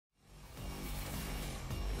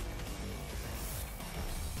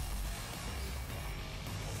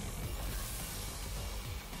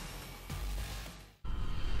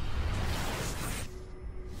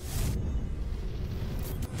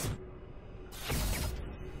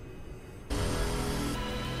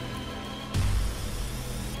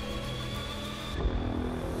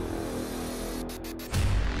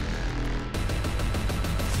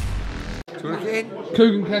want to get in?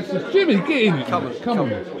 KUGAN CASSIUS. Jimmy, get in. Come on.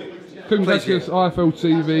 KUGAN CASSIUS, IFL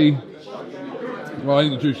TV. Well, I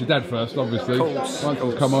introduce your dad first, obviously. Once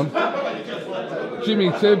he's come on.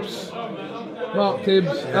 Jimmy Tibbs. Mark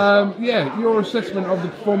Tibbs. Yeah, your assessment of the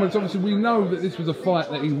performance. Obviously, we know that this was a fight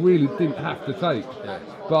that he really didn't have to take. Yeah.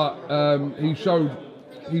 But he showed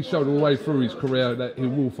all the way through his career that he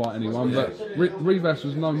will fight anyone. Yeah. But Rivas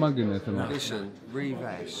was no mug in there tonight. Listen,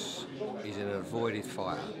 Rivas is an avoided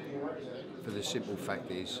fighter. For the simple fact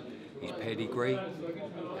is, his pedigree,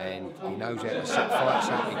 and he knows how to set fights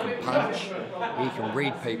up, he can punch, he can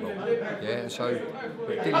read people. Yeah, so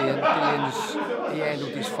Dillian's, he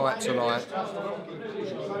handled this fight tonight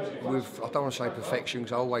with, I don't want to say perfection,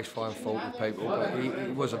 because I always find fault with people, but he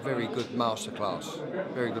was a very good masterclass.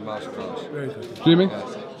 Very good masterclass. Very good. Jimmy?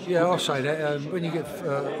 Yeah, I'll say that. When you get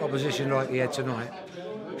opposition like he had tonight,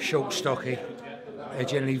 short, stocky, they're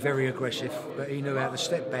generally very aggressive, but he knew how to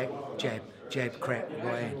step back, jab, crack,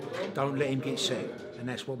 right hand. Don't let him get set, and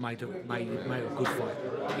that's what made it a good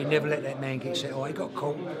fight. He never let that man get set. Oh, he got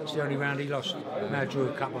caught. It's the only round he lost. Now drew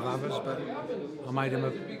a couple of others, but I made him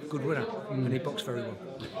a good winner, and he boxed very well.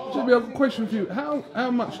 Jimmy, I've a question for you.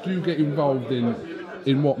 How much do you get involved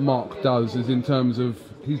in what Mark does? Is in terms of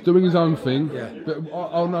he's doing his own thing, yeah. But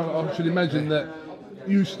I should imagine that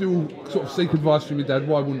you still sort of seek advice from your dad,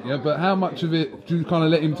 why wouldn't you? But how much of it do you kind of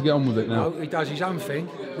let him to get on with it now? No, he does his own thing.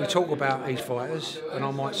 We talk about these fighters, and I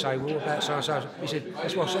might say, well, what about so-and-so? He said,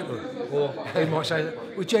 that's what I said to him. Or he might say,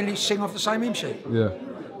 we generally sing off the same hymn sheet. Yeah.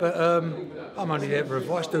 But I'm only there for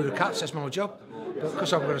advice, do the cuts, that's my job. But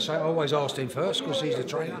because I'm going to say, I always asked him first, because he's the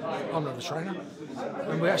trainer, I'm not the trainer.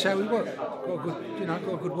 And that's how we work. Got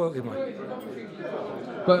a good working way.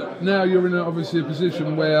 But now you're in obviously a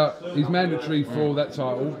position where he's mandatory for that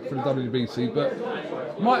title for the WBC,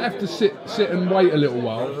 but might have to sit and wait a little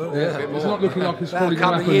while. Yeah. It's not looking like it's probably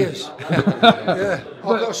going to happen. Years. Yeah, I've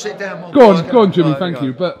got to sit down. Go on, Jimmy. Thank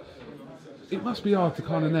you. But it must be hard to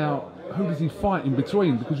kind of now. Who does he fight in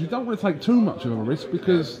between? Because you don't want to take too much of a risk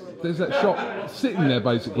because there's that shot sitting there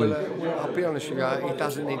basically. Well, I'll be honest with you, he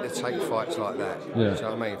doesn't need to take fights like that. Yeah. You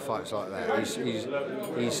know what I mean? Fights like that.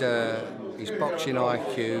 His boxing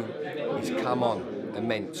IQ, he's come on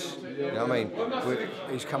immense. You know what I mean?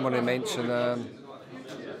 He's come on immense, and how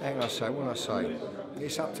can I say? What can I say?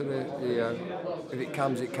 It's up to the if it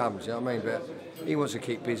comes, it comes. You know what I mean? But he wants to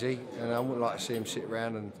keep busy, and I wouldn't like to see him sit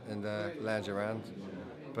around and lounge around.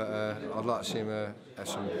 But I'd like to see him have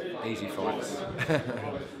some easy fights.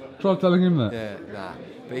 Try telling him that. Yeah, nah.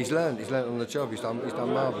 But he's learned on the job. He's done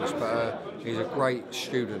marvellous. But he's a great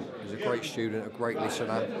student. He's a great student, a great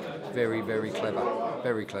listener. Very, very clever.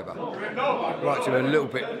 Very clever. Like to a little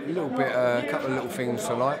bit, a couple of little things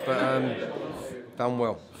tonight, but done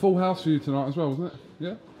well. Full house for you tonight as well, wasn't it?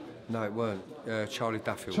 Yeah. No, it weren't. Charlie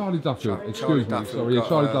Duffield. Charlie Duffield. Excuse me. Sorry. Yeah,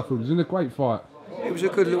 Charlie Duffield was in a great fight. It was a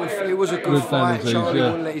good fight. Charlie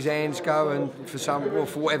wouldn't let his hands go, and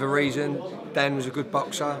for whatever reason, Dan was a good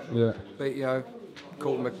boxer. Yeah. But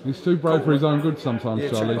caught him. He's too brave for his own good sometimes,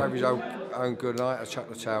 Charlie. Too brave for his own good. And I chucked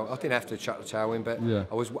the towel. I didn't have to chuck the towel in, but yeah.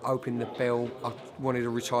 I was opening the bell. I wanted to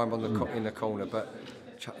retire him in the corner, but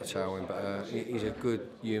chucked the towel in. But he's a good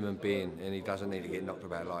human being, and he doesn't need to get knocked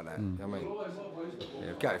about like that. You know what I mean?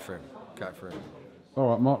 Yeah, go for him.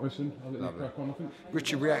 All right, Mark, listen. I'll let you crack on, I think.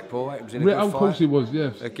 Richard Riakpo, it was in a good fight. Of course he was,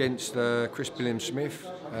 yes. Against Chris Billiam-Smith,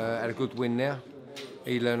 had a good win there.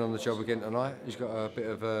 He learned on the job again tonight. He's got a bit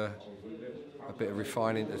of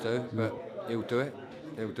refining to do, but he'll do it.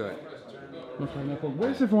 Okay, no problem.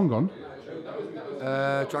 Where's everyone gone?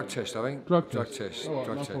 Drug test, I think. Drug test. All right,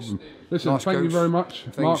 no test. Problem. Listen, Nice thank you very much,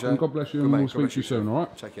 Mark, and God bless you, and we'll speak to you soon, all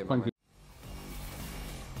right? Take care, Thank you.